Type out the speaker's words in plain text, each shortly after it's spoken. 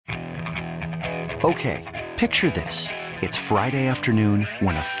Okay, picture this. It's Friday afternoon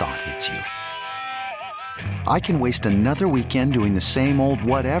when a thought hits you. I can waste another weekend doing the same old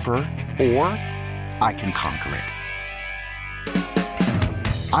whatever, or I can conquer it.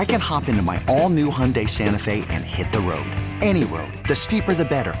 I can hop into my all-new Hyundai Santa Fe and hit the road. Any road. The steeper, the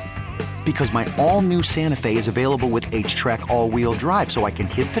better. Because my all-new Santa Fe is available with H-Track all-wheel drive, so I can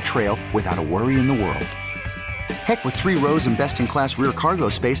hit the trail without a worry in the world. Heck, with 3 rows and best-in-class rear cargo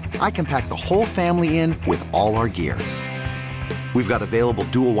space, I can pack the whole family in with all our gear. We've got available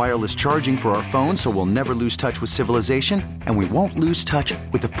dual wireless charging for our phones, so we'll never lose touch with civilization, and we won't lose touch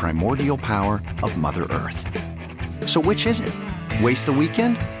with the primordial power of Mother Earth. So which is it? Waste the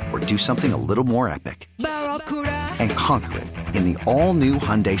weekend or do something a little more epic? And conquer it in the all-new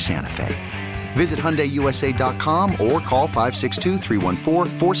Hyundai Santa Fe. Visit HyundaiUSA.com or call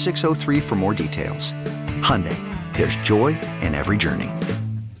 562-314-4603 for more details. Hyundai, there's joy in every journey.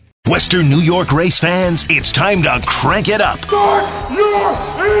 Western New York race fans, it's time to crank it up. Start your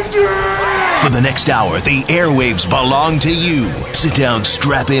engine! For the next hour, the airwaves belong to you. Sit down,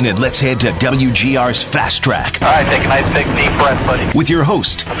 strap in, and let's head to WGR's Fast Track. All right, take a nice big deep breath, buddy. With your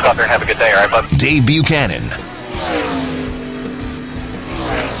host, let's go out there and have a good day, all right, bud? Dave Buchanan.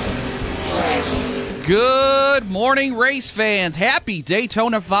 Good morning, race fans. Happy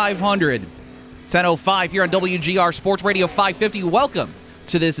Daytona 500. 10:05 here on WGR Sports Radio 550. Welcome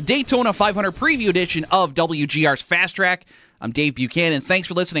to this Daytona 500 preview edition of WGR's Fast Track. I'm Dave Buchanan. Thanks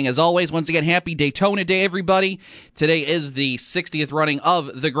for listening. As always, once again, happy Daytona Day, everybody. Today is the 60th running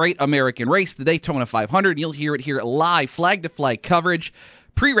of the Great American Race, the Daytona 500. You'll hear it here live, flag-to-flag coverage.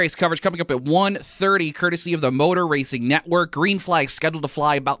 Pre-race coverage coming up at 1:30, courtesy of the Motor Racing Network. Green flag scheduled to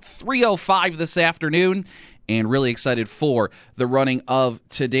fly about 3:05 this afternoon. And really excited for the running of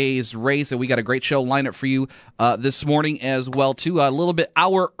today's race. And we got a great show lined up for you this morning as well, too. A little bit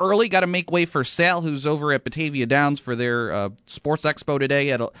hour early. Got to make way for Sal, who's over at Batavia Downs for their Sports Expo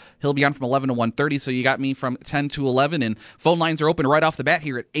today. He'll be on from 11 to 1:30, so you got me from 10 to 11. And phone lines are open right off the bat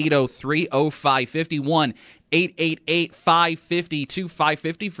here at 803-0551.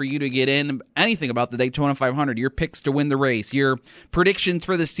 888-550-2550 for you to get in. Anything about the Daytona 500, your picks to win the race, your predictions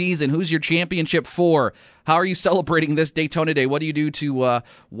for the season, who's your championship for, how are you celebrating this Daytona Day, what do you do to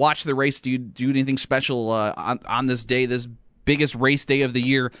watch the race, do you do anything special on this day, this biggest race day of the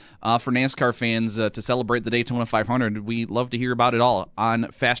year for NASCAR fans to celebrate the Daytona 500. We love to hear about it all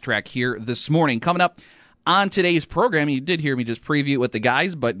on Fast Track here this morning. Coming up on today's program, you did hear me just preview it with the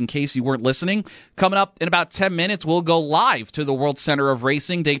guys, but in case you weren't listening, coming up in about 10 minutes, we'll go live to the World Center of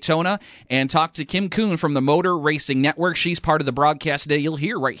Racing, Daytona, and talk to Kim Kuhn from the Motor Racing Network. She's part of the broadcast today. You'll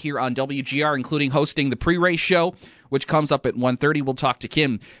hear right here on WGR, including hosting the pre-race show, which comes up at 1:30. We'll talk to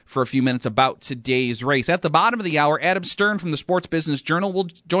Kim for a few minutes about today's race. At the bottom of the hour, Adam Stern from the Sports Business Journal will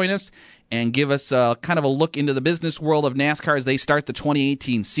join us and give us kind of a look into the business world of NASCAR as they start the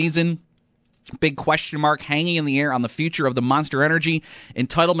 2018 season. Big question mark hanging in the air on the future of the Monster Energy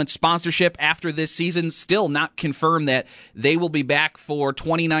entitlement sponsorship after this season. Still not confirmed that they will be back for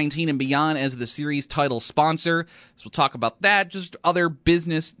 2019 and beyond as the series title sponsor. So we'll talk about that, just other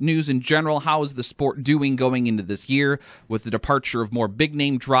business news in general. How is the sport doing going into this year with the departure of more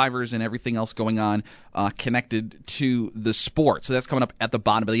big-name drivers and everything else going on connected to the sport? So that's coming up at the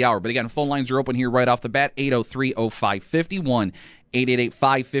bottom of the hour. But again, phone lines are open here right off the bat, 803-0551.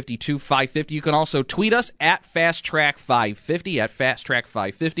 888-552-550. You can also tweet us at FastTrack550, at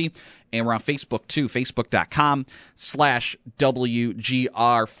FastTrack550. And we're on Facebook, too,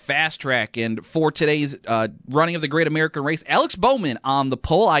 Facebook.com/WGR Fast Track. And for today's running of the Great American Race, Alex Bowman on the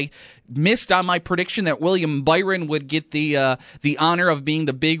pole. I missed on my prediction that William Byron would get the honor of being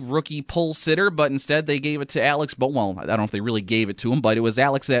the big rookie pole sitter, but instead they gave it to Alex Bowman. Well, I don't know if they really gave it to him, but it was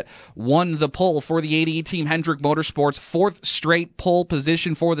Alex that won the pole for the 88 team Hendrick Motorsports, 4th straight pole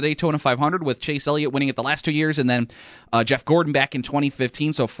position for the Daytona 500, with Chase Elliott winning it the last 2 years, and then Jeff Gordon back in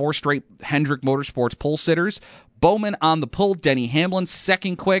 2015, so 4 straight Hendrick Motorsports pole sitters. Bowman on the pole, Denny Hamlin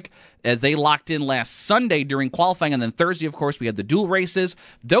second quick as they locked in last Sunday during qualifying, and then Thursday, of course, we had the dual races.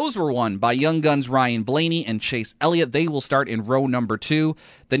 Those were won by Young Guns Ryan Blaney and Chase Elliott. They will start in row number 2.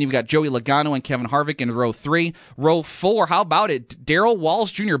 Then you've got Joey Logano and Kevin Harvick in row 3. Row 4, how about it? Darrell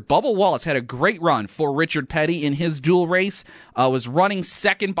Wallace Jr., Bubba Wallace, had a great run for Richard Petty in his dual race. Was running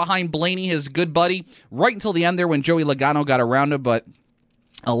second behind Blaney, his good buddy, right until the end there when Joey Logano got around him, but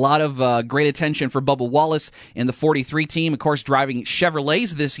a lot of great attention for Bubba Wallace in the 43 team, of course, driving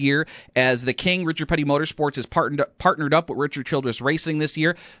Chevrolets this year as the King. Richard Petty Motorsports is partnered up with Richard Childress Racing this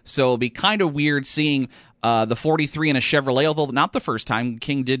year, so it'll be kind of weird seeing the 43 and a Chevrolet, although not the first time.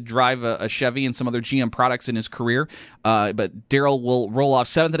 King did drive a Chevy and some other GM products in his career. But Darrell will roll off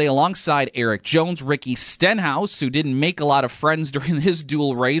 7th today alongside Eric Jones, Ricky Stenhouse, who didn't make a lot of friends during his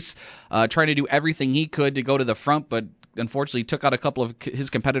dual race, trying to do everything he could to go to the front, but unfortunately took out a couple of his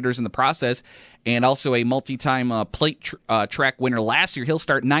competitors in the process, and also a multi-time plate track winner last year. He'll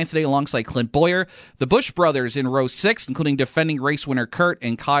start 9th today alongside Clint Boyer. The Busch brothers in row 6, including defending race winner Kurt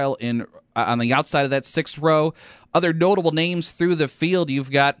and Kyle on the outside of that 6th row. Other notable names through the field,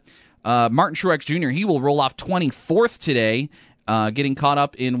 you've got Martin Truex Jr. He will roll off 24th today, getting caught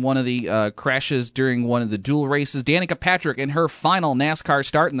up in one of the crashes during one of the dual races. Danica Patrick in her final NASCAR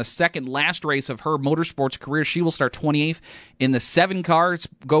start in the second last race of her motorsports career. She will start 28th in the 7 cars.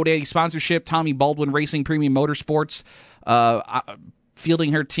 GoDaddy sponsorship, Tommy Baldwin Racing Premium Motorsports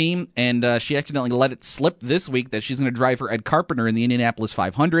fielding her team, and she accidentally let it slip this week that she's going to drive for Ed Carpenter in the Indianapolis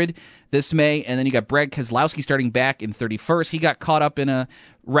 500 this May. And then you got Brad Keselowski starting back in 31st. He got caught up in a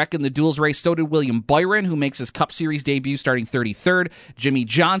wreck in the duels race. So did William Byron, who makes his Cup Series debut starting 33rd. Jimmy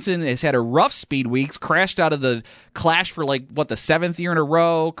Johnson has had a rough speed weeks, crashed out of the Clash for the 7th year in a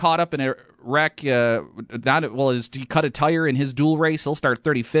row, caught up in a wreck. He cut a tire in his dual race. He'll start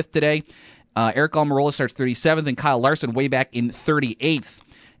 35th today. Eric Almirola starts 37th, and Kyle Larson way back in 38th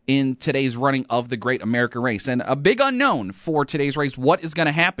in today's running of the Great American Race. And a big unknown for today's race, what is going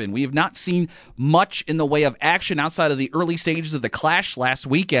to happen? We have not seen much in the way of action outside of the early stages of the Clash last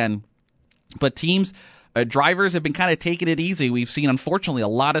weekend, but teams, drivers have been kind of taking it easy. We've seen, unfortunately, a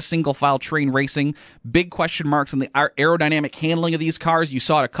lot of single-file train racing, big question marks on the aerodynamic handling of these cars. You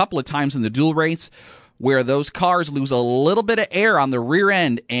saw it a couple of times in the dual race, where those cars lose a little bit of air on the rear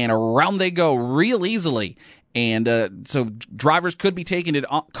end, and around they go real easily. And so drivers could be taking it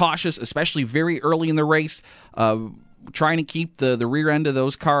cautious, especially very early in the race, trying to keep the rear end of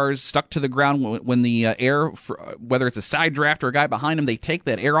those cars stuck to the ground when the air, whether it's a side draft or a guy behind them, they take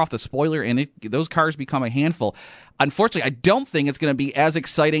that air off the spoiler, and those cars become a handful. Unfortunately, I don't think it's going to be as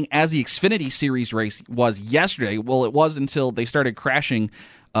exciting as the Xfinity Series race was yesterday. Well, it was until they started crashing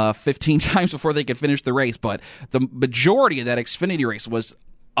 15 times before they could finish the race, but the majority of that Xfinity race was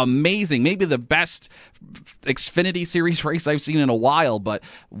amazing. Maybe the best Xfinity Series race I've seen in a while, but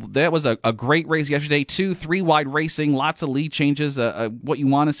that was a great race yesterday. 2-3 wide racing, lots of lead changes, what you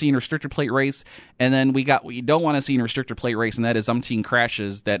want to see in a restrictor plate race, and then we got what you don't want to see in a restrictor plate race, and that is umpteen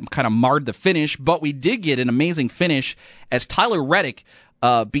crashes that kind of marred the finish, but we did get an amazing finish as Tyler Reddick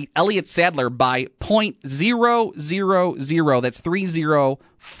beat Elliott Sadler by .000. That's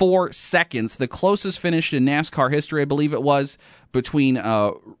 304 seconds. The closest finish in NASCAR history, I believe it was, between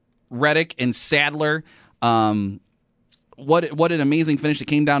Reddick and Sadler. What an amazing finish. It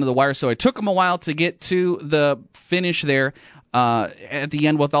came down to the wire. So it took him a while to get to the finish there at the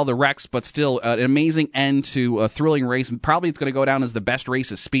end with all the wrecks, but still an amazing end to a thrilling race. And probably it's going to go down as the best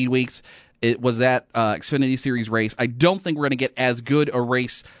race of Speed Weeks. It was that Xfinity Series race. I don't think we're going to get as good a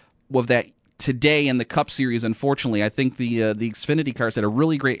race with that today in the Cup Series, unfortunately. I think the Xfinity cars had a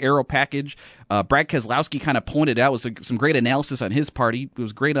really great aero package. Brad Keselowski kind of pointed out, was some great analysis on his part. It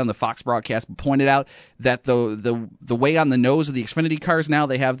was great on the Fox broadcast, but pointed out that the way on the nose of the Xfinity cars now,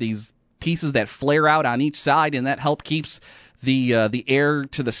 they have these pieces that flare out on each side, and that help keeps the air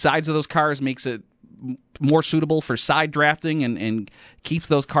to the sides of those cars, makes it more suitable for side drafting and keeps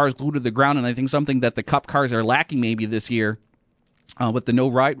those cars glued to the ground. And I think something that the Cup cars are lacking maybe this year with the no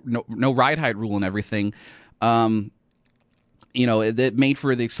ride height rule and everything. It made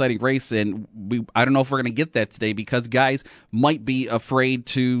for the exciting race, and I don't know if we're going to get that today because guys might be afraid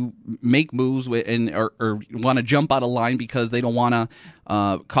to make moves or want to jump out of line because they don't want to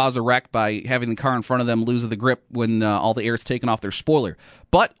cause a wreck by having the car in front of them lose the grip when all the air is taken off their spoiler.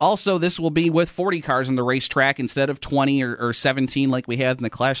 But also, this will be with 40 cars on the racetrack instead of 20 or 17 like we had in the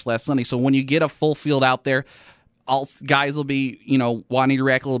Clash last Sunday. So when you get a full field out there, all guys will be, wanting to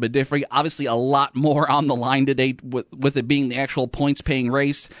react a little bit different. Obviously, a lot more on the line today with it being the actual points-paying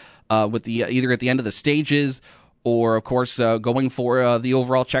race, with the either at the end of the stages or, of course, going for the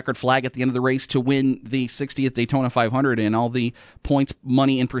overall checkered flag at the end of the race to win the 60th Daytona 500 and all the points,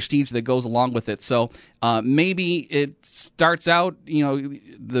 money, and prestige that goes along with it. So maybe it starts out,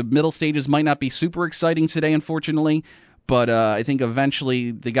 the middle stages might not be super exciting today, unfortunately, but I think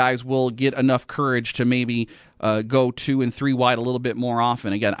eventually the guys will get enough courage to maybe go 2 and 3 wide a little bit more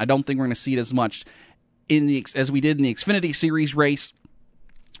often. Again, I don't think we're going to see it as much as we did in the Xfinity Series race,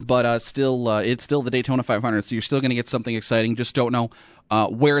 but it's still the Daytona 500, so you're still going to get something exciting. Just don't know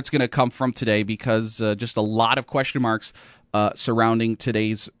where it's going to come from today because just a lot of question marks surrounding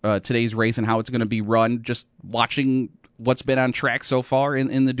today's race and how it's going to be run. Just watching what's been on track so far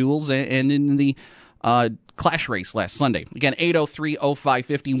in the duels and in the Clash race last Sunday. Again,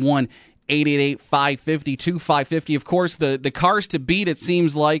 803-0551, 888-550-2550. Of course, the cars to beat, it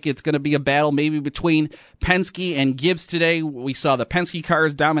seems like it's going to be a battle maybe between Penske and Gibbs today. We saw the Penske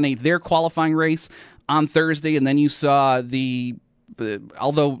cars dominate their qualifying race on Thursday, and then you saw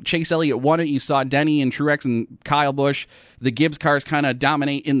although Chase Elliott won it, you saw Denny and Truex and Kyle Busch. The Gibbs cars kind of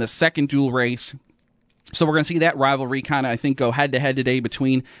dominate in the second dual race. So we're going to see that rivalry kind of, I think, go head-to-head today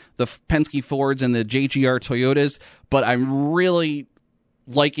between the Penske Fords and the JGR Toyotas. But I'm really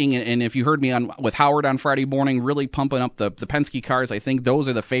liking, and if you heard me with Howard on Friday morning, really pumping up the Penske cars. I think those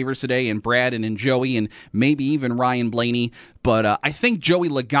are the favorites today, and Brad and Joey and maybe even Ryan Blaney. But I think Joey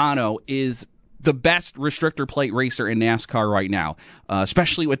Logano is the best restrictor plate racer in NASCAR right now,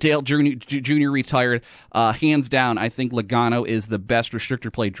 especially with Dale Jr. retired. Hands down, I think Logano is the best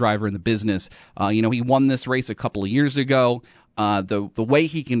restrictor plate driver in the business. He won this race a couple of years ago. The way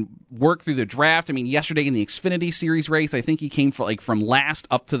he can work through the draft. I mean, yesterday in the Xfinity Series race, I think he came from last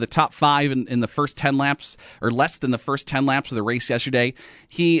up to the top 5 in the first 10 laps, or less than the first 10 laps of the race yesterday.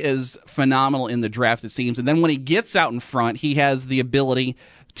 He is phenomenal in the draft, it seems. And then when he gets out in front, he has the ability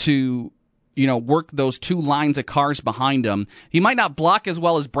to work those two lines of cars behind him. He might not block as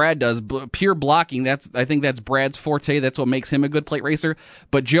well as Brad does. Pure blocking, I think that's Brad's forte. That's what makes him a good plate racer.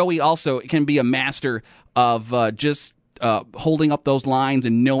 But Joey also can be a master of just holding up those lines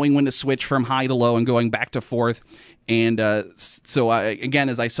and knowing when to switch from high to low and going back to fourth. And again,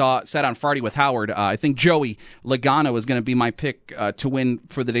 as I said on Friday with Howard, I think Joey Logano is going to be my pick to win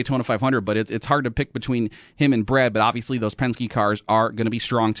for the Daytona 500. But it's hard to pick between him and Brad. But obviously those Penske cars are going to be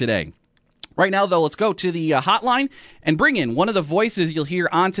strong today. Right now, though, let's go to the hotline and bring in one of the voices you'll hear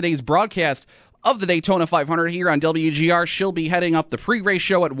on today's broadcast of the Daytona 500 here on WGR. She'll be heading up the pre-race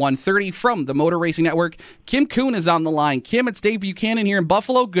show at 1:30 from the Motor Racing Network. Kim Kuhn is on the line. Kim, it's Dave Buchanan here in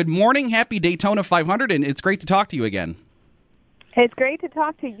Buffalo. Good morning. Happy Daytona 500, and it's great to talk to you again. It's great to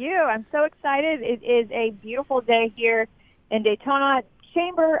talk to you. I'm so excited. It is a beautiful day here in Daytona.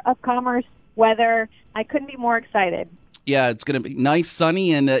 Chamber of Commerce weather. I couldn't be more excited. Yeah, it's going to be nice,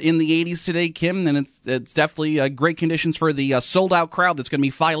 sunny, and in the 80s today, Kim, and it's definitely great conditions for the sold-out crowd that's going to be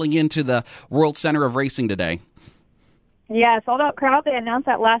filing into the World Center of Racing today. Yeah, sold-out crowd. They announced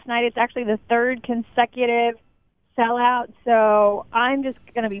that last night. It's actually the third consecutive sellout, so I'm just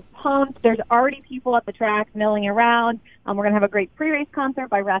going to be pumped. There's already people at the track milling around. We're going to have a great pre-race concert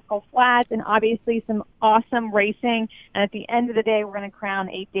by Rascal Flatts, and obviously some awesome racing. And at the end of the day, we're going to crown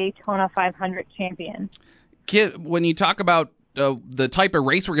a Daytona 500 champion. Kid, when you talk about the type of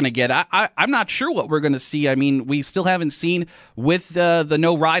race we're going to get, I'm not sure what we're going to see. I mean, we still haven't seen with the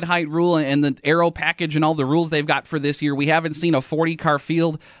no ride height rule and the aero package and all the rules they've got for this year. We haven't seen a 40-car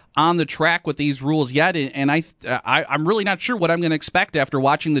field on the track with these rules yet, and I'm really not sure what I'm going to expect after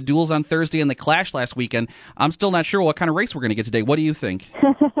watching the duels on Thursday and the Clash last weekend. I'm still not sure what kind of race we're going to get today. What do you think?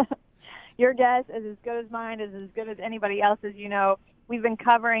 Your guess is as good as mine, is as good as anybody else's. We've been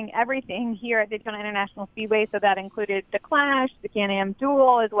covering everything here at Daytona International Speedway, so that included the Clash, the Can-Am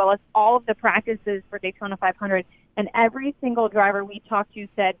Duel, as well as all of the practices for Daytona 500. And every single driver we talked to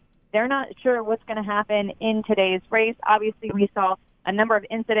said they're not sure what's going to happen in today's race. Obviously, we saw a number of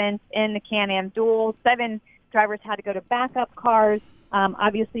incidents in the Can-Am Duel. 7 drivers had to go to backup cars.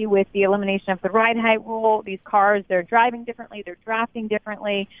 Obviously, with the elimination of the ride height rule, these cars, they're driving differently, they're drafting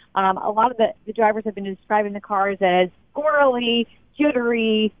differently. A lot of the drivers have been describing the cars as squirrely,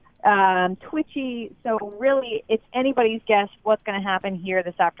 jittery, twitchy. So really, it's anybody's guess what's going to happen here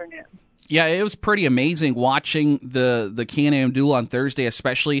this afternoon. Yeah, it was pretty amazing watching the Can-Am Duel on Thursday,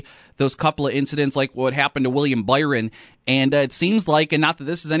 especially those couple of incidents like what happened to William Byron. And it seems like, and not that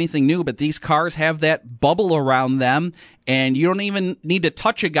this is anything new, but these cars have that bubble around them, and you don't even need to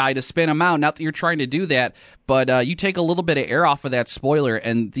touch a guy to spin them out. Not that you're trying to do that, but you take a little bit of air off of that spoiler,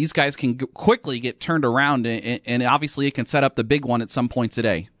 and these guys can quickly get turned around, and obviously it can set up the big one at some point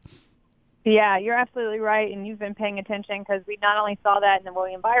today. Yeah, you're absolutely right, and you've been paying attention because we not only saw that in the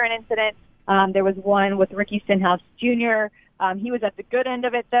William Byron incident, there was one with Ricky Stenhouse Jr. He was at the good end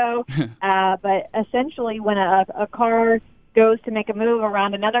of it, though. But essentially, when a car goes to make a move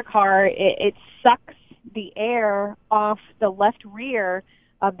around another car, it sucks the air off the left rear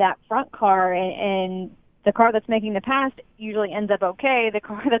of that front car, and the car that's making the pass usually ends up okay. The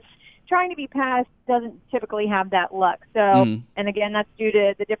car that's trying to be passed doesn't typically have that luck. So, and again, that's due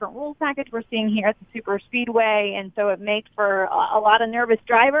to the different rules package we're seeing here at the Super Speedway, and so it makes for a lot of nervous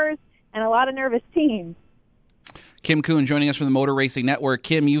drivers and a lot of nervous teams. Kim Kuhn joining us from the Motor Racing Network.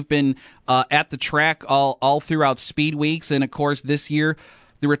 Kim, you've been at the track all throughout Speed Weeks, and of course this year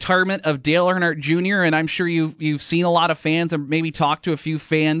the retirement of Dale Earnhardt Jr., and I'm sure you've seen a lot of fans and maybe talked to a few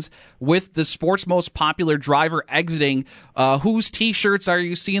fans with the sport's most popular driver exiting. Whose T-shirts are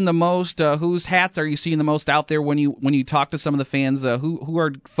you seeing the most? Whose hats are you seeing the most out there when you talk to some of the fans? Who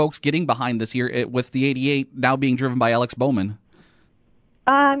are folks getting behind this year with the 88 now being driven by Alex Bowman?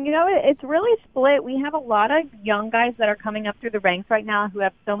 It's really split. We have a lot of young guys that are coming up through the ranks right now who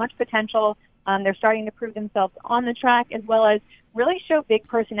have so much potential. They're starting to prove themselves on the track as well as really show big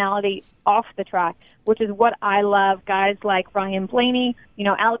personality off the track, which is what I love. Guys like Ryan Blaney,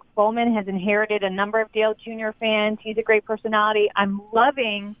 Alex Bowman has inherited a number of Dale Jr. fans. He's a great personality. I'm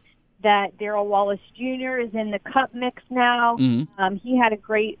loving that Darrell Wallace Jr. is in the Cup mix now. Mm-hmm. He had a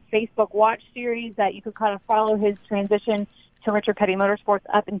great Facebook Watch series that you could kind of follow his transition to Richard Petty Motorsports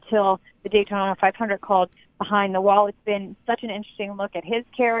up until the Daytona 500 called Behind the Wall. It's been such an interesting look at his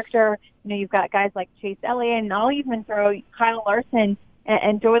character. You've got guys like Chase Elliott, and I'll even throw Kyle Larson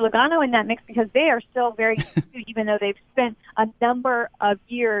and Joey Logano in that mix because they are still very new, even though they've spent a number of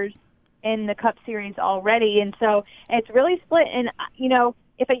years in the Cup Series already. And so it's really split. And,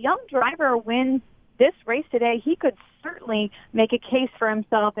 if a young driver wins this race today, he could certainly make a case for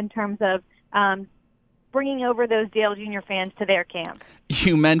himself in terms of bringing over those Dale Jr. fans to their camp.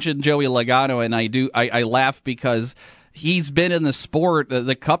 You mentioned Joey Logano, and I laugh because he's been in the sport,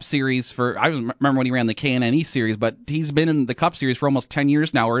 the Cup Series I remember when he ran the K&N Series, but he's been in the Cup Series for almost 10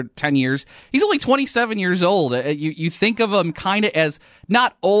 years now, or 10 years. He's only 27 years old. You think of him kind of as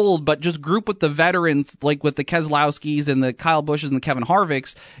not old, but just group with the veterans, like with the Keselowskis and the Kyle Busches and the Kevin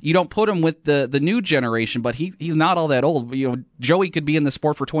Harvicks. You don't put him with the new generation, but he's not all that old. Joey could be in the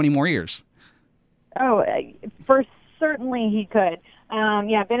sport for 20 more years. Oh, for certainly he could.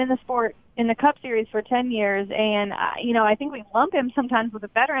 Been in the sport in the Cup Series for 10 years, and I think we lump him sometimes with a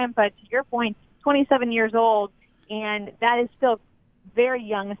veteran, but to your point, 27 years old, and that is still very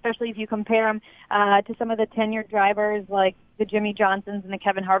young, especially if you compare him to some of the tenured drivers like the Jimmy Johnsons and the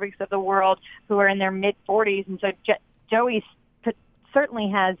Kevin Harvicks of the world who are in their mid-40s, and so Joey certainly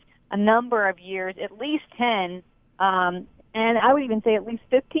has a number of years, at least 10, and I would even say at least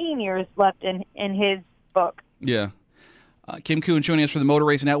 15 years left in his book. Yeah. Kim Kuhn joining us for the Motor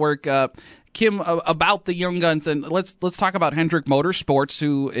Race Network. Kim, about the young guns, and let's talk about Hendrick Motorsports,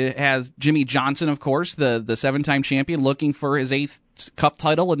 who has Jimmy Johnson, of course, the 7-time champion, looking for his 8th Cup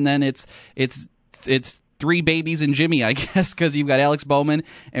title, and then it's three babies and Jimmy, I guess, because you've got Alex Bowman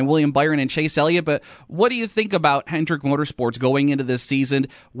and William Byron and Chase Elliott. But what do you think about Hendrick Motorsports going into this season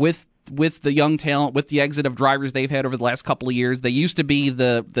with the young talent, with the exit of drivers they've had over the last couple of years? They used to be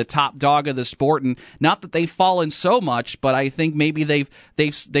the top dog of the sport, and not that they've fallen so much, but I think maybe they've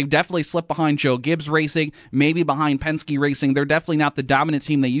definitely slipped behind Joe Gibbs Racing, maybe behind Penske Racing. They're definitely not the dominant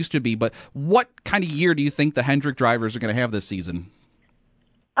team they used to be. But what kind of year do you think the Hendrick drivers are going to have this season?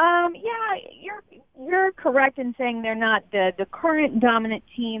 You're correct in saying they're not the current dominant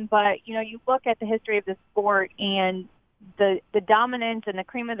team, but you look at the history of the sport and the dominance and the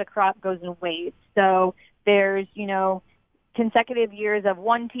cream of the crop goes in waves. So there's, consecutive years of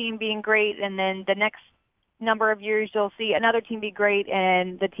one team being great, and then the next number of years you'll see another team be great,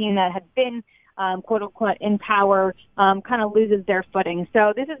 and the team that had been, quote unquote, in power kind of loses their footing.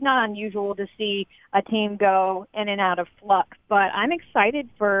 So this is not unusual to see a team go in and out of flux. But I'm excited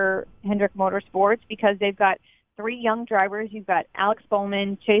for Hendrick Motorsports because they've got 3 young drivers. You've got Alex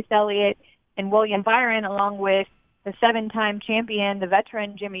Bowman, Chase Elliott, and William Byron, along with the 7-time champion, the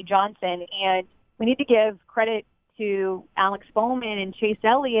veteran Jimmy Johnson. And we need to give credit to Alex Bowman and Chase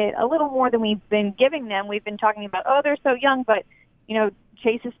Elliott a little more than we've been giving them. We've been talking about, they're so young, but,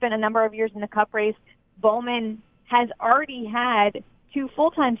 Chase has spent a number of years in the Cup race. Bowman has already had 2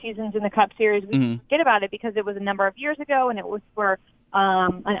 full-time seasons in the Cup Series. We forget about it because it was a number of years ago, and it was for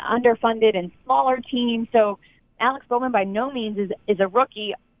an underfunded and smaller team. So Alex Bowman by no means is a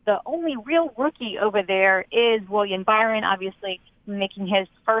rookie. The only real rookie over there is William Byron, obviously making his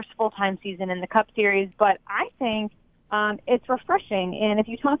first full-time season in the Cup Series. But I think it's refreshing. And if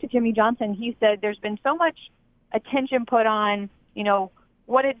you talk to Jimmy Johnson, he said there's been so much attention put on,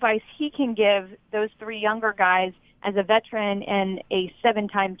 what advice he can give those 3 younger guys as a veteran and a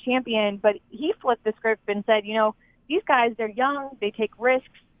 7-time champion. But he flipped the script and said, these guys, they're young, they take risks,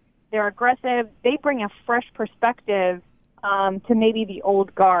 they're aggressive, they bring a fresh perspective to maybe the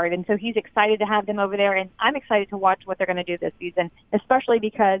old guard. And so he's excited to have them over there, and I'm excited to watch what they're going to do this season, especially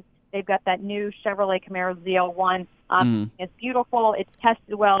because they've got that new Chevrolet Camaro ZL1. It's beautiful, it's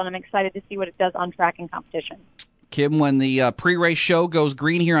tested well, and I'm excited to see what it does on track and competition. Kim, when the pre-race show goes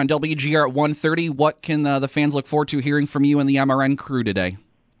green here on WGR at 1:30, what can the fans look forward to hearing from you and the MRN crew today?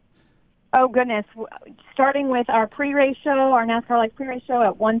 Oh, goodness. Starting with our pre-race show, our NASCAR Live pre-race show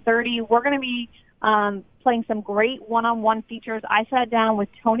at 1:30, we're going to be playing some great one-on-one features. I sat down with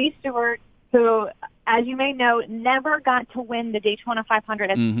Tony Stewart, who, as you may know, never got to win the Daytona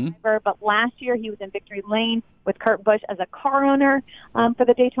 500 as a driver, but last year he was in victory lane with Kurt Busch as a car owner for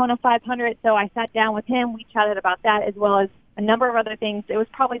the Daytona 500. So I sat down with him. We chatted about that as well as a number of other things. It was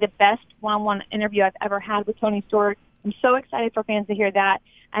probably the best one-on-one interview I've ever had with Tony Stewart. I'm so excited for fans to hear that.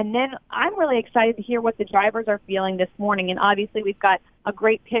 And then I'm really excited to hear what the drivers are feeling this morning. And obviously we've got a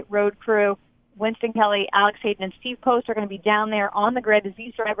great pit road crew. Winston Kelly, Alex Hayden, and Steve Post are going to be down there on the grid as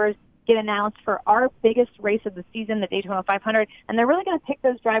these drivers get announced for our biggest race of the season, the Daytona 500. And they're really going to pick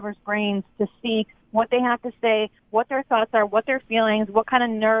those drivers' brains to see what they have to say, what their thoughts are, what their feelings, what kind of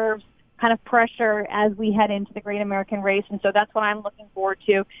nerves, kind of pressure as we head into the Great American Race. And so that's what I'm looking forward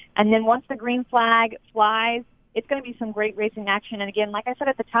to. And then once the green flag flies, it's going to be some great racing action. And again, like I said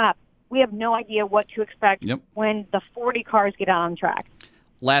at the top, we have no idea what to expect when the 40 cars get out on track.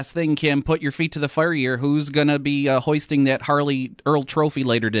 Last thing, Kim, put your feet to the fire here. Who's going to be hoisting that Harley Earl Trophy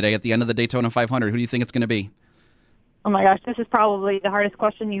later today at the end of the Daytona 500? Who do you think it's going to be? Oh, my gosh, this is probably the hardest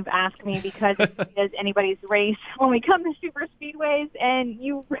question you've asked me because it is anybody's race when we come to super speedways, and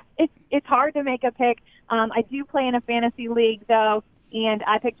it's hard to make a pick. I do play in a fantasy league, though, and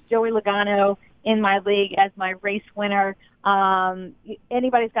I picked Joey Logano in my league as my race winner.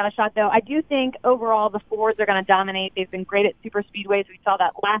 Anybody's got a shot, though. I do think overall the Fords are going to dominate. They've been great at super speedways. We saw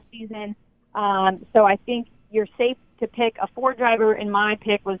that last season. So I think you're safe to pick a Ford driver, and my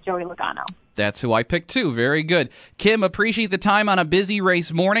pick was Joey Logano. That's who I picked, too. Very good. Kim, appreciate the time on a busy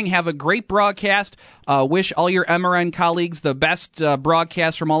race morning. Have a great broadcast. Wish all your MRN colleagues the best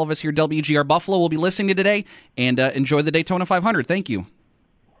broadcast from all of us here at WGR Buffalo. We'll be listening to today, and enjoy the Daytona 500. Thank you.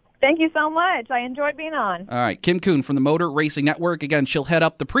 Thank you so much. I enjoyed being on. All right, Kim Kuhn from the Motor Racing Network. Again, she'll head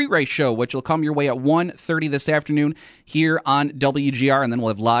up the pre-race show, which will come your way at 1:30 this afternoon here on WGR, and then we'll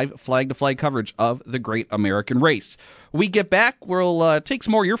have live flag-to-flag coverage of the Great American Race. We get back, we'll take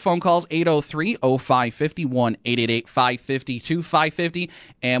some more of your phone calls, 803-0550, 1-888-550-2550,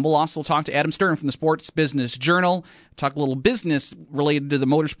 and we'll also talk to Adam Stern from the Sports Business Journal, talk a little business related to the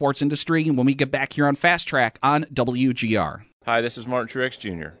motorsports industry when we get back here on Fast Track on WGR. Hi, this is Martin Truex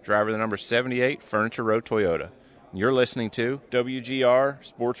Jr., driver of the number 78 Furniture Row Toyota. You're listening to WGR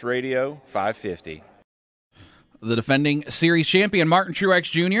Sports Radio 550. The defending series champion, Martin Truex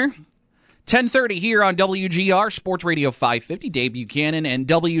Jr., 10:30 here on WGR Sports Radio 550. Dave Buchanan and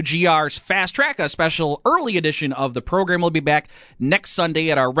WGR's Fast Track, a special early edition of the program. We'll be back next Sunday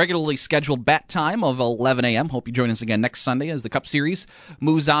at our regularly scheduled bat time of 11 a.m. Hope you join us again next Sunday as the Cup Series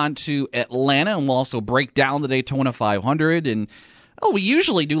moves on to Atlanta, and we'll also break down the Daytona 500. And we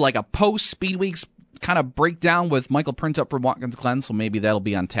usually do like a post-Speed Weeks kind of breakdown with Michael Printup from Watkins Glen, so maybe that'll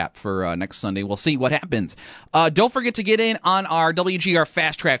be on tap for next Sunday. We'll see what happens. Don't forget to get in on our WGR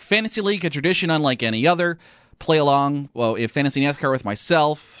Fast Track Fantasy League, a tradition unlike any other. Play along, in Fantasy NASCAR with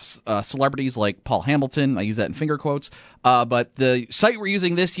myself, celebrities like Paul Hamilton. I use that in finger quotes. But the site we're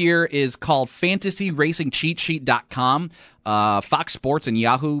using this year is called FantasyRacingCheatSheet.com. Fox Sports and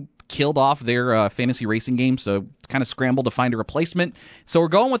Yahoo killed off their fantasy racing game, so kind of scrambled to find a replacement. So we're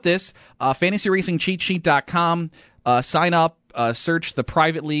going with this, FantasyRacingCheatSheet.com. Sign up, search the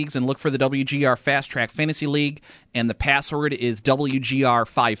private leagues, and look for the WGR Fast Track Fantasy League, and the password is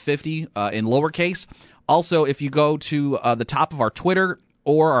WGR550 in lowercase. Also, if you go to the top of our Twitter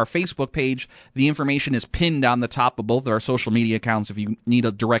or our Facebook page, the information is pinned on the top of both of our social media accounts if you need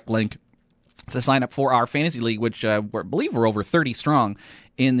a direct link to sign up for our fantasy league, which I believe we're over 30 strong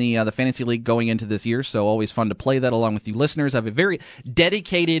in the fantasy league going into this year, so always fun to play that along with you listeners. I have a very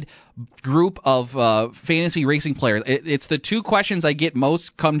dedicated group of fantasy racing players. It's the two questions I get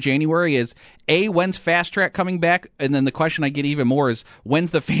most come January is, A, when's Fast Track coming back? And then the question I get even more is, when's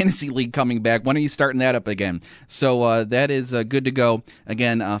the fantasy league coming back? When are you starting that up again? So that is good to go.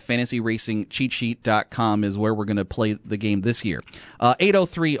 Again, FantasyRacingCheatSheet.com is where we're going to play the game this year.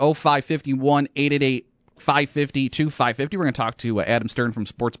 803-0551, 888 550-2550. We're going to talk to Adam Stern from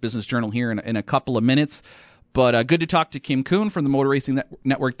Sports Business Journal here in a couple of minutes. But good to talk to Kim Kuhn from the Motor Racing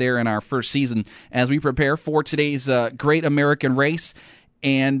Network there in our first season as we prepare for today's Great American Race.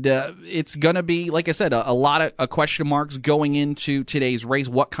 And it's going to be, like I said, a lot of question marks going into today's race.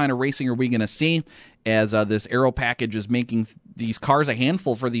 What kind of racing are we going to see as this aero package is making these cars a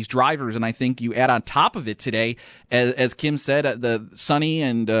handful for these drivers? And I think you add on top of it today, as Kim said, the sunny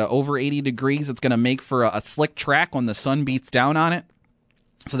and over 80 degrees, it's going to make for a slick track when the sun beats down on it.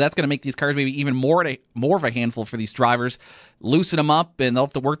 So that's going to make these cars maybe even more of a handful for these drivers, loosen them up, and they'll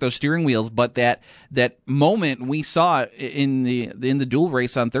have to work those steering wheels. But that moment we saw in the dual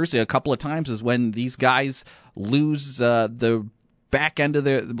race on Thursday a couple of times is when these guys lose the back end of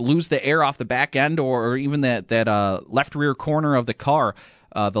lose the air off the back end, or even that left rear corner of the car.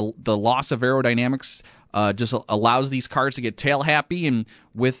 The loss of aerodynamics just allows these cars to get tail happy, and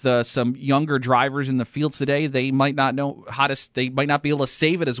with some younger drivers in the fields today, they might not know they might not be able to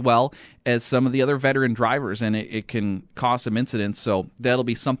save it as well as some of the other veteran drivers, and it can cause some incidents. So that'll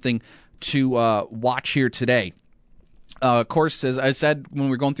be something to watch here today. Of course, as I said when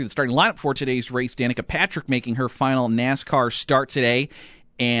we were going through the starting lineup for today's race, Danica Patrick making her final NASCAR start today.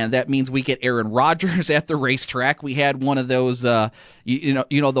 And that means we get Aaron Rodgers at the racetrack. We had one of those, the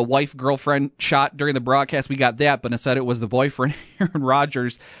wife-girlfriend shot during the broadcast. We got that, but instead it was the boyfriend, Aaron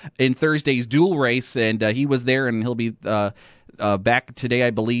Rodgers, in Thursday's dual race, and he was there, and he'll be back today, I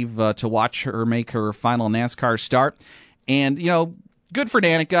believe, to watch her make her final NASCAR start. And, good for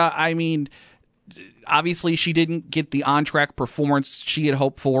Danica. I mean, obviously she didn't get the on-track performance she had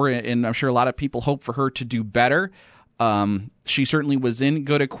hoped for, and I'm sure a lot of people hope for her to do better. She certainly was in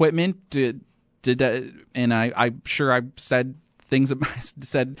good equipment. And I'm sure I've said things. I've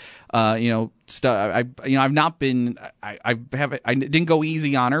not been. I didn't go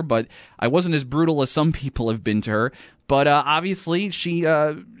easy on her, but I wasn't as brutal as some people have been to her. But obviously, she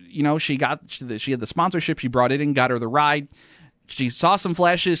had the sponsorship. She brought it in, got her the ride. She saw some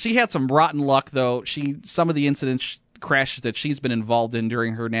flashes. She had some rotten luck, though. Some of the incidents, crashes that she's been involved in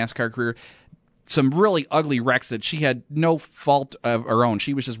during her NASCAR career. Some really ugly wrecks that she had no fault of her own.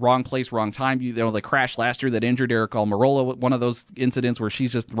 She was just wrong place, wrong time. The crash last year that injured Eric Almirola, one of those incidents where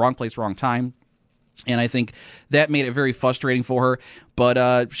she's just wrong place, wrong time. And I think that made it very frustrating for her.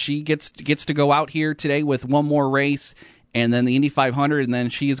 But she gets to go out here today with one more race, and then the Indy 500, and then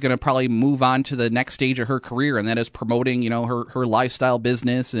she is going to probably move on to the next stage of her career, and that is promoting, her lifestyle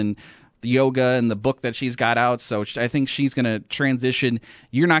business and the yoga and the book that she's got out. So I think she's going to transition.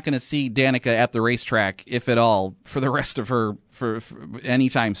 You're not going to see Danica at the racetrack, if at all, for the rest of her for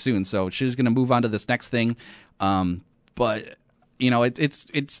anytime soon. So she's going to move on to this next thing. But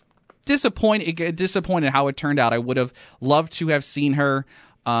it's disappointed how it turned out. I would have loved to have seen her,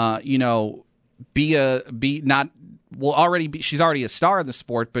 she's already a star in the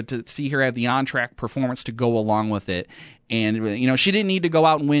sport, but to see her have the on-track performance to go along with it. And, she didn't need to go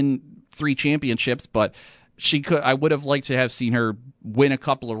out and win 3 championships, but I would have liked to have seen her win a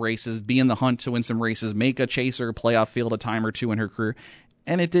couple of races, be in the hunt to win some races, make a chaser playoff field a time or two in her career.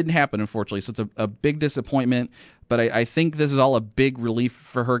 And it didn't happen, unfortunately. So it's a big disappointment, but I think this is all a big relief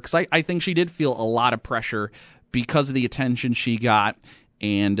for her, because I think she did feel a lot of pressure because of the attention she got,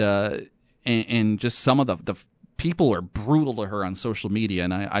 and just some of the people are brutal to her on social media,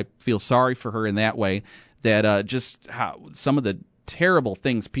 and I feel sorry for her in that way, that just how some of the terrible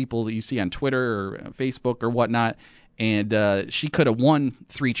things people that you see on Twitter or Facebook or whatnot, and she could have won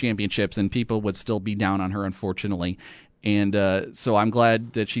 3 championships and people would still be down on her, unfortunately. And so I'm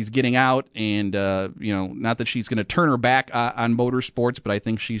glad that she's getting out, and not that she's going to turn her back on motorsports, but I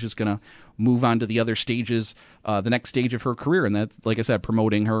think she's just going to move on to the other stages, the next stage of her career, and that's, like I said,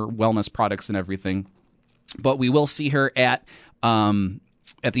 promoting her wellness products and everything. But we will see her at the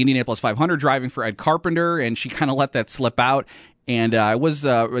Indianapolis 500 driving for Ed Carpenter, and she kind of let that slip out. And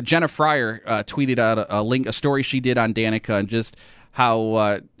Jenna Fryer tweeted out a story she did on Danica, and just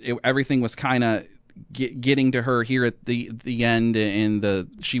how everything was kind of getting to her here at the end, and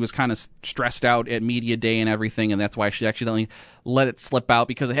she was kind of stressed out at media day and everything, and that's why she accidentally let it slip out,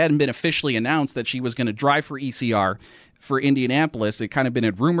 because it hadn't been officially announced that she was going to drive for ECR for Indianapolis. It kind of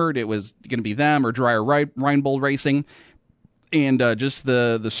been rumored it was going to be them or Dreyer Reinbold Racing, and just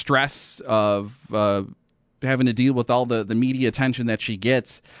the stress of having to deal with all the media attention that she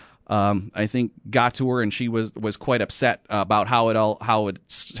gets, I think got to her, and she was quite upset about how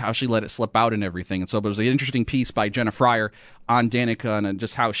she let it slip out and everything. And so it was an interesting piece by Jenna Fryer on Danica and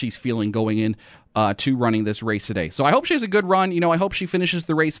just how she's feeling going in to running this race today. So I hope she has a good run. I hope she finishes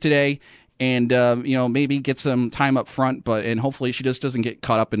the race today, and maybe get some time up front, and hopefully she just doesn't get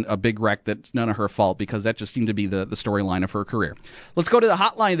caught up in a big wreck that's none of her fault, because that just seemed to be the storyline of her career. Let's go to the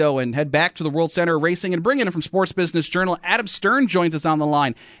hotline, though, and head back to the World Center of Racing and bring in from Sports Business Journal. Adam Stern joins us on the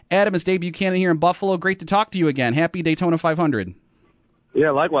line. Adam, it's Dave Buchanan here in Buffalo. Great to talk to you again. Happy Daytona 500.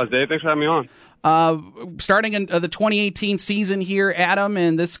 Yeah, likewise, Dave. Thanks for having me on. Starting in the 2018 season here, Adam,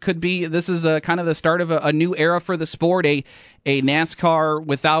 and this is kind of the start of a new era for the sport, a NASCAR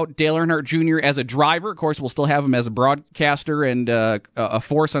without Dale Earnhardt Jr. as a driver. Of course, we'll still have him as a broadcaster and a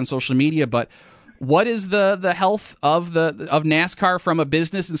force on social media, but What is the health of NASCAR from a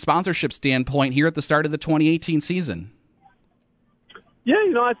business and sponsorship standpoint here at the start of the 2018 season? Yeah,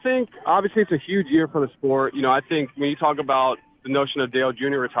 I think obviously it's a huge year for the sport. I think when you talk about the notion of Dale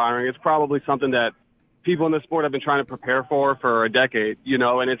Jr. retiring, it's probably something that people in the sport have been trying to prepare for a decade,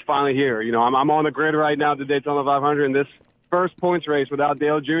 and it's finally here. I'm on the grid right now at the Daytona 500, and this first points race without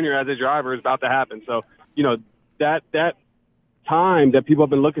Dale Jr. as a driver is about to happen. So, that time that people have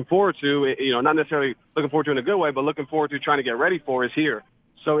been looking forward to, not necessarily looking forward to in a good way, but looking forward to trying to get ready for is here.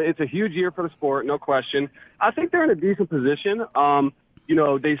 So it's a huge year for the sport, no question. I think they're in a decent position.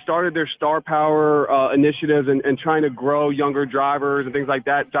 They started their Star Power initiatives and trying to grow younger drivers and things like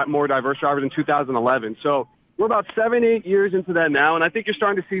that, more diverse drivers in 2011. So we're about 7-8 years into that now, and I think you're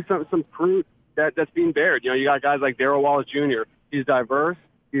starting to see some fruit that's being bared. You got guys like Darrell Wallace Jr. He's diverse,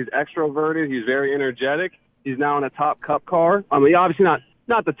 he's extroverted, he's very energetic. He's now in a top Cup car. I mean, obviously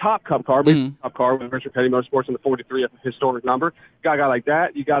not the top Cup car, but he's a Cup car with Richard Petty Motorsports in the 43, a historic number. Got a guy like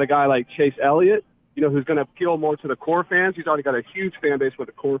that. You got a guy like Chase Elliott, who's going to appeal more to the core fans. He's already got a huge fan base with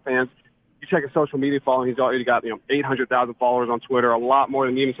the core fans. You check his social media following, he's already got 800,000 followers on Twitter, a lot more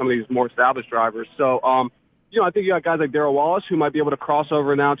than even some of these more established drivers. So, I think you got guys like Darrell Wallace who might be able to cross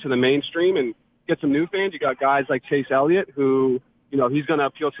over now to the mainstream and get some new fans. You got guys like Chase Elliott who, he's going to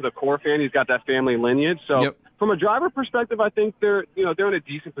appeal to the core fan. He's got that family lineage. So from a driver perspective, I think they're in a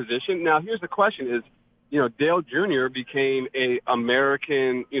decent position. Now, here's the question is, Dale Jr. became a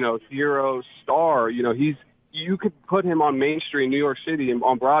American, hero star. You could put him on Main Street in New York City and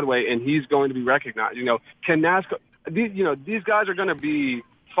on Broadway, and he's going to be recognized. Can NASCAR? These guys are going to be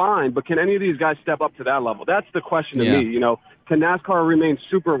fine, but can any of these guys step up to that level? That's the question to me. Can NASCAR remain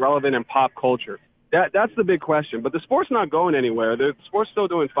super relevant in pop culture? That's the big question. But the sport's not going anywhere. The sport's still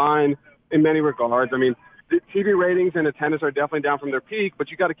doing fine in many regards. I mean, the TV ratings and attendance are definitely down from their peak, but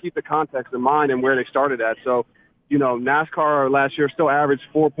you got to keep the context in mind and where they started at. So, NASCAR last year still averaged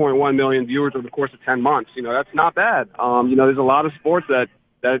 4.1 million viewers over the course of 10 months. That's not bad. There's a lot of sports that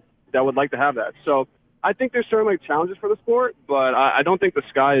would like to have that. So I think there's certainly challenges for the sport, but I don't think the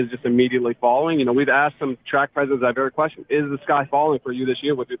sky is just immediately falling. We've asked some track presidents that very question, is the sky falling for you this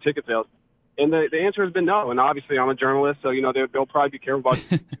year with your ticket sales? And the answer has been no. And obviously I'm a journalist, so, they'll probably be careful about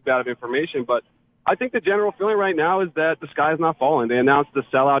bad information, but I think the general feeling right now is that the sky is not falling. They announced the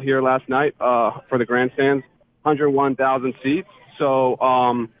sellout here last night for the grandstands, 101,000 seats. So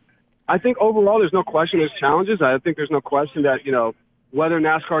I think overall there's no question there's challenges. I think there's no question that, whether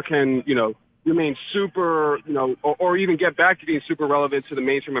NASCAR can, remain super, or even get back to being super relevant to the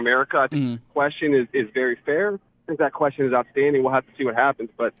mainstream America. I think the question is very fair. I think that question is outstanding. We'll have to see what happens.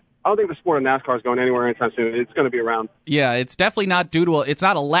 But I don't think the sport of NASCAR is going anywhere anytime soon. It's going to be around. Yeah, it's definitely not due to it's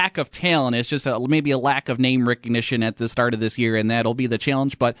not a lack of talent. It's just maybe a lack of name recognition at the start of this year, and that'll be the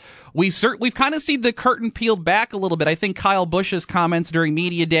challenge. But we've kind of seen the curtain peeled back a little bit. I think Kyle Busch's comments during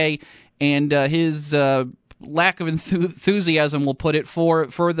media day and his lack of enthusiasm, we'll put it, for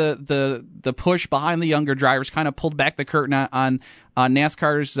the push behind the younger drivers kind of pulled back the curtain on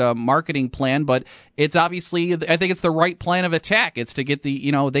NASCAR's marketing plan. But it's obviously, I think it's the right plan of attack. It's to get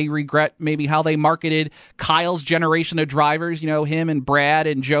they regret maybe how they marketed Kyle's generation of drivers, him and Brad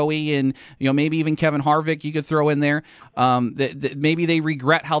and Joey and, maybe even Kevin Harvick you could throw in there. Maybe they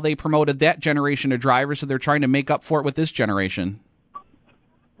regret how they promoted that generation of drivers, so they're trying to make up for it with this generation.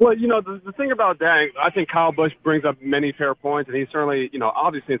 Well, the thing about that, I think Kyle Busch brings up many fair points, and he's certainly,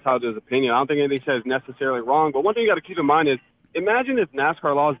 obviously entitled to his opinion. I don't think anything he says is necessarily wrong, but one thing you got to keep in mind is, imagine if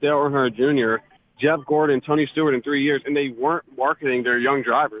NASCAR lost Dale Earnhardt Jr., Jeff Gordon, Tony Stewart in 3 years, and they weren't marketing their young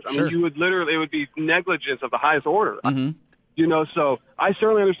drivers. I mean, you would literally, it would be negligence of the highest order. So I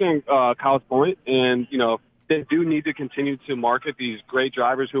certainly understand Kyle's point, and, they do need to continue to market these great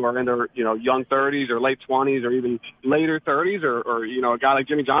drivers who are in their, young 30s or late 20s or even later 30s or a guy like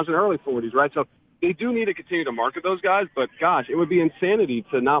Jimmy Johnson, early 40s, right? So they do need to continue to market those guys, but gosh, it would be insanity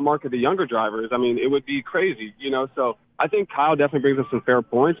to not market the younger drivers. I mean, it would be crazy, so I think Kyle definitely brings us some fair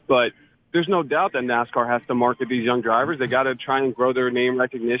points, but there's no doubt that NASCAR has to market these young drivers. They got to try and grow their name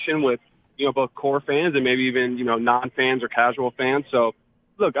recognition with, both core fans and maybe even, non-fans or casual fans. So,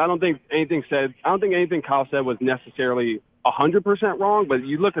 look, I don't think anything Kyle said was necessarily 100% wrong, but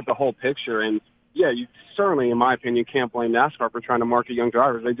you look at the whole picture, and yeah, you certainly, in my opinion, can't blame NASCAR for trying to market young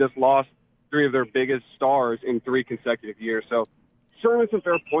drivers. They just lost 3 of their biggest stars in 3 consecutive years. So certainly some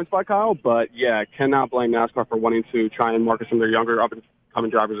fair points by Kyle, but yeah, cannot blame NASCAR for wanting to try and market some of their younger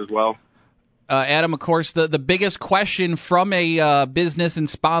up-and-coming drivers as well. Adam, of course, the biggest question from a business and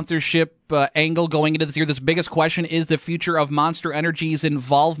sponsorship angle going into this year, this biggest question is the future of Monster Energy's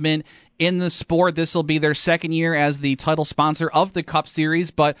involvement in the sport. This will be their second year as the title sponsor of the Cup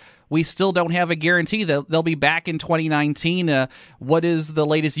Series, but we still don't have a guarantee that they'll be back in 2019. What is the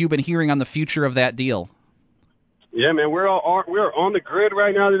latest you've been hearing on the future of that deal? Yeah, man, we're on the grid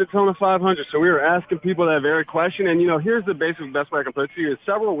right now to Daytona 500, so we were asking people that very question. And, here's the best way I can put it to you.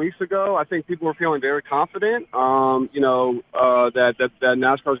 Several weeks ago, I think people were feeling very confident, that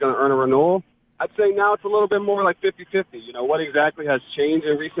NASCAR was going to earn a renewal. I'd say now it's a little bit more like 50-50. What exactly has changed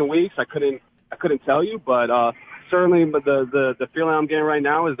in recent weeks, I couldn't tell you, but certainly the feeling I'm getting right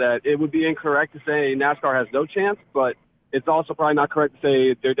now is that it would be incorrect to say NASCAR has no chance, but it's also probably not correct to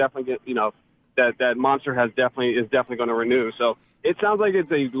say they're definitely that Monster is definitely going to renew. So it sounds like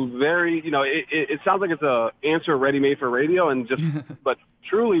it's a very, it sounds like it's a answer ready-made for radio, and just, but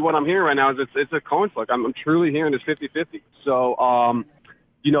truly what I'm hearing right now is it's a coin flip. I'm truly hearing it's 50-50. So,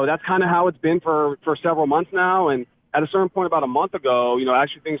 that's kind of how it's been for several months now. And at a certain point about a month ago,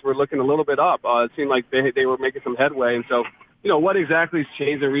 actually things were looking a little bit up. It seemed like they were making some headway. And so, what exactly has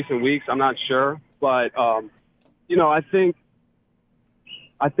changed in recent weeks, I'm not sure. But, I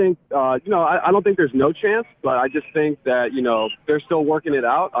don't think there's no chance, but I just think that, they're still working it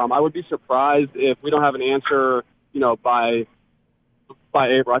out. I would be surprised if we don't have an answer, by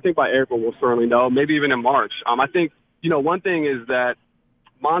April. I think by April we'll certainly know, maybe even in March. I think, one thing is that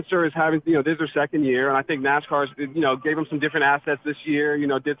Monster is having, this is their second year, and I think NASCAR, gave them some different assets this year,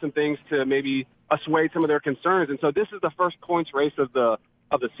 did some things to maybe assuage some of their concerns. And so this is the first points race of the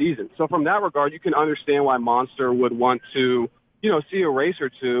season. So from that regard, you can understand why Monster would want to, see a race or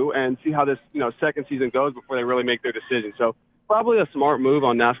two and see how this, second season goes before they really make their decision. So probably a smart move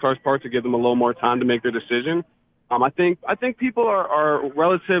on NASCAR's part to give them a little more time to make their decision. I think people are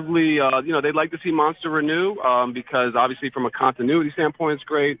relatively, they'd like to see Monster renew, because obviously from a continuity standpoint, it's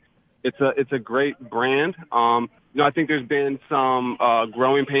great. It's a great brand. I think there's been some,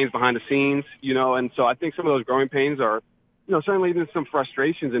 growing pains behind the scenes, and so I think some of those growing pains are, certainly even some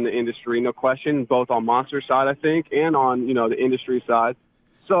frustrations in the industry, no question, both on Monster's side, I think, and on, the industry side.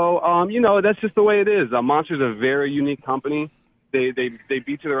 So, that's just the way it is. Monster's a very unique company. They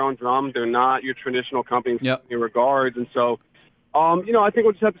beat to their own drum. They're not your traditional company in regards. And so, I think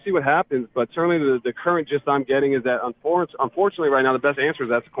we'll just have to see what happens. But certainly the current gist I'm getting is that unfortunately right now the best answer is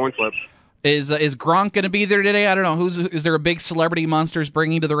that's a coin flip. Is Gronk going to be there today? I don't know. Is there a big celebrity Monster's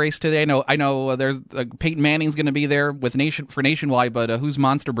bringing to the race today? I know. There's Peyton Manning's going to be there with Nationwide, but who's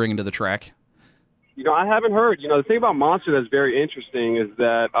Monster bringing to the track? I haven't heard. The thing about Monster that's very interesting is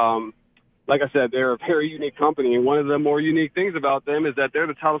that, like I said, they're a very unique company, and one of the more unique things about them is that they're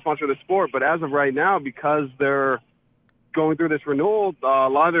the title sponsor of the sport. But as of right now, because they're going through this renewal, a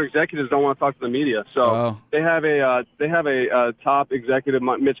lot of their executives don't want to talk to the media. So they have a top executive,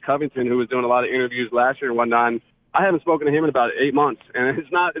 Mitch Covington, who was doing a lot of interviews last year and whatnot. And I haven't spoken to him in about 8 months, and it's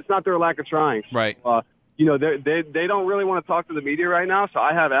not their lack of trying. Right. They don't really want to talk to the media right now. So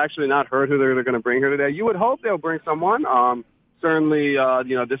I have actually not heard who they're going to bring here today. You would hope they'll bring someone. Certainly,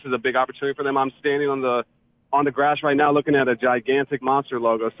 this is a big opportunity for them. I'm standing on the grass right now looking at a gigantic Monster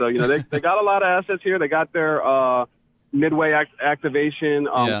logo. So, they got a lot of assets here. They got their Midway activation,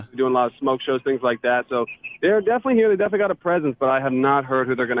 doing a lot of smoke shows, things like that. So they're definitely here. They definitely got a presence, but I have not heard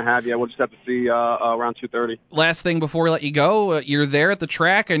who they're going to have yet. We'll just have to see around 2:30. Last thing before we let you go, you're there at the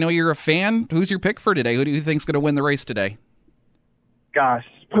track. I know you're a fan. Who's your pick for today? Who do you think's going to win the race today? Gosh,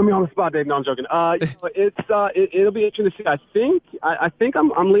 put me on the spot, Dave. No, I'm joking. It'll be interesting to see. I think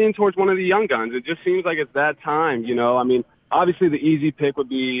I'm leaning towards one of the young guns. It just seems like it's that time. Obviously the easy pick would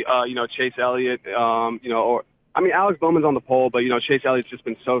be Chase Elliott. Alex Bowman's on the pole, but, Chase Elliott's just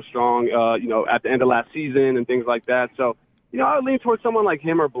been so strong, at the end of last season and things like that. So, I would lean towards someone like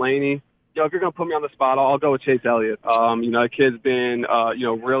him or Blaney. If you're going to put me on the spot, I'll go with Chase Elliott. The kid's been,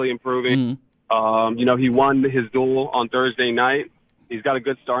 really improving. Mm-hmm. He won his duel on Thursday night. He's got a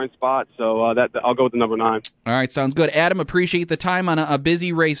good starting spot, so I'll go with the number 9. All right, sounds good. Adam, appreciate the time on a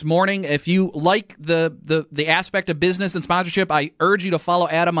busy race morning. If you like the aspect of business and sponsorship, I urge you to follow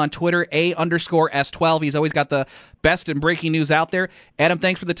Adam on Twitter, @A_S12. He's always got the best and breaking news out there. Adam,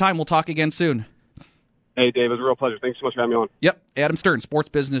 thanks for the time. We'll talk again soon. Hey, Dave, it was a real pleasure. Thanks so much for having me on. Yep. Adam Stern, Sports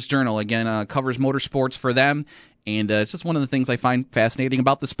Business Journal, again, covers motorsports for them. And it's just one of the things I find fascinating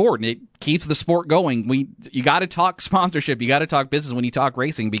about the sport, and it keeps the sport going. You got to talk sponsorship, you got to talk business when you talk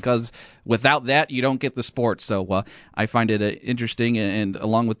racing, because without that, you don't get the sport. So I find it interesting, and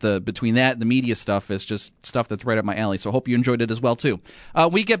along with between that and the media stuff, it's just stuff that's right up my alley. So I hope you enjoyed it as well too.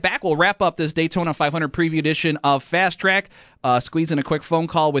 We get back, we'll wrap up this Daytona 500 preview edition of Fast Track. Squeeze in a quick phone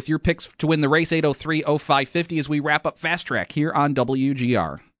call with your picks to win the race, 803-0550, as we wrap up Fast Track here on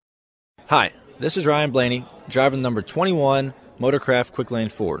WGR. Hi. This is Ryan Blaney, driving number 21 Motorcraft Quick Lane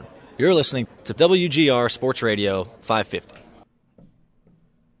Ford. You're listening to WGR Sports Radio 550.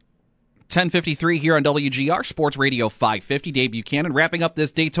 10:53 here on WGR Sports Radio 550. Dave Buchanan wrapping up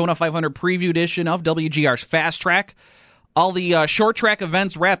this Daytona 500 preview edition of WGR's Fast Track. All the short track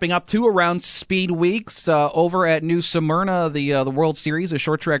events wrapping up 2 around Speed Weeks over at New Smyrna, the World Series of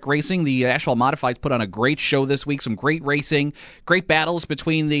short track racing. The Asphalt Modifieds put on a great show this week. Some great racing, great battles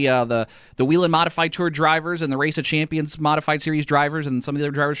between the Whelen Modified Tour drivers and the Race of Champions Modified Series drivers, and some of the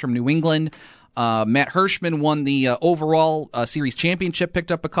other drivers from New England. Matt Hirschman won the overall series championship,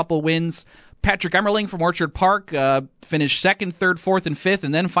 picked up a couple wins. Patrick Emmerling from Orchard Park finished 2nd, 3rd, 4th, and 5th,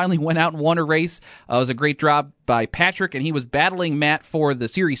 and then finally went out and won a race. It was a great job by Patrick, and he was battling Matt for the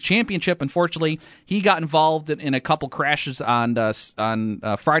series championship. Unfortunately, he got involved in a couple crashes on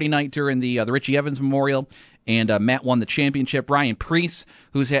Friday night during the Richie Evans Memorial, and Matt won the championship. Ryan Preece,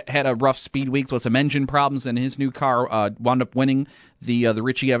 who's had a rough speed week with some engine problems, and his new car wound up winning the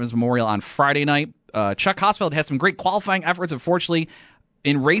Richie Evans Memorial on Friday night. Chuck Hosfeld had some great qualifying efforts. Unfortunately,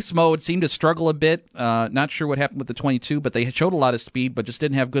 in race mode, seemed to struggle a bit. Not sure what happened with the 22, but they showed a lot of speed, but just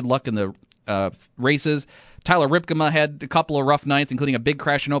didn't have good luck in the races. Tyler Ripkema had a couple of rough nights, including a big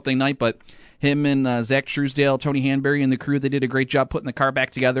crash in opening night, but him and Zach Truesdale, Tony Hanbury, and the crew, they did a great job putting the car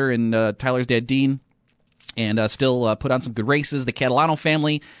back together, and Tyler's dad, Dean, and still put on some good races. The Catalano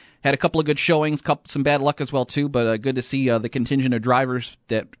family had a couple of good showings, some bad luck as well, too, but good to see the contingent of drivers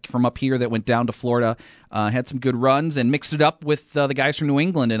that from up here that went down to Florida had some good runs and mixed it up with the guys from New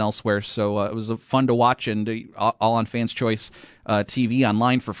England and elsewhere. So it was fun to watch, and all on Fans Choice TV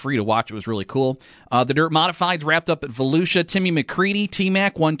online for free to watch. It was really cool. The Dirt Modifieds wrapped up at Volusia. Timmy McCready,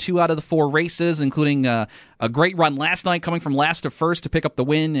 T-Mac, won 2 out of the 4 races, including a great run last night, coming from last to first to pick up the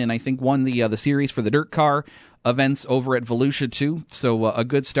win, and I think won the series for the Dirt Car events over at Volusia, too. So a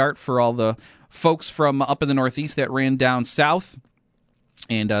good start for all the folks from up in the Northeast that ran down south,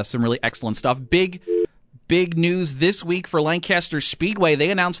 and some really excellent stuff. Big news this week for Lancaster Speedway.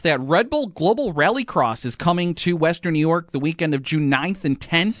 They announced that Red Bull Global Rallycross is coming to Western New York the weekend of June 9th and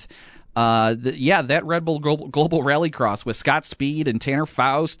 10th. That Red Bull Global Rallycross with Scott Speed and Tanner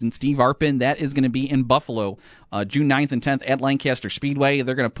Faust and Steve Arpin, that is going to be in Buffalo June 9th and 10th at Lancaster Speedway.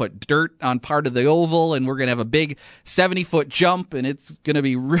 They're going to put dirt on part of the oval, and we're going to have a big 70-foot jump, and it's going to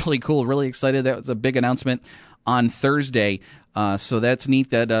be really cool. Really excited. That was a big announcement on Thursday. So that's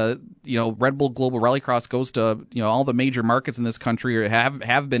neat that Red Bull Global Rallycross goes to all the major markets in this country, or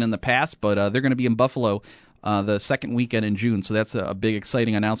have been in the past, but they're going to be in Buffalo the second weekend in June. So that's a big,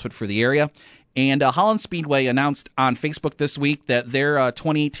 exciting announcement for the area. And Holland Speedway announced on Facebook this week that their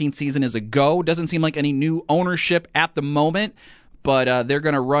 2018 season is a go. Doesn't seem like any new ownership at the moment, but they're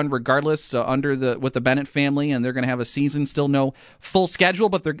going to run regardless with the Bennett family, and they're going to have a season. Still no full schedule,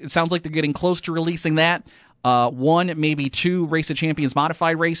 but it sounds like they're getting close to releasing that. 1, maybe 2 Race of Champions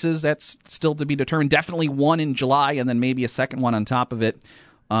modified races. That's still to be determined. Definitely 1 in July, and then maybe a second one on top of it.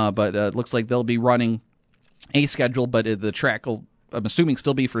 But it looks like they'll be running a schedule, but the track will, I'm assuming,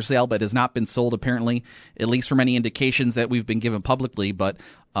 still be for sale, but has not been sold apparently, at least from any indications that we've been given publicly. But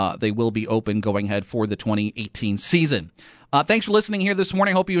they will be open going ahead for the 2018 season. Thanks for listening here this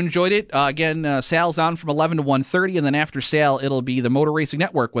morning. Hope you enjoyed it. Again, Sal's on from 11 to 1:30, and then after Sal, it'll be the Motor Racing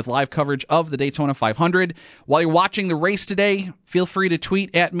Network with live coverage of the Daytona 500. While you're watching the race today, feel free to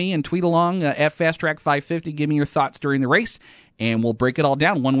tweet at me and tweet along at FastTrack550. Give me your thoughts during the race, and we'll break it all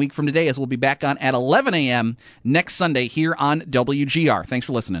down 1 week from today, as we'll be back on at 11 a.m. next Sunday here on WGR. Thanks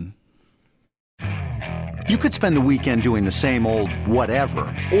for listening. You could spend the weekend doing the same old whatever,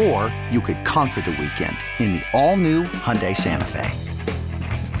 or you could conquer the weekend in the all-new Hyundai Santa Fe.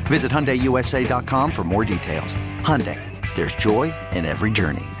 Visit HyundaiUSA.com for more details. Hyundai, there's joy in every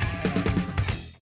journey.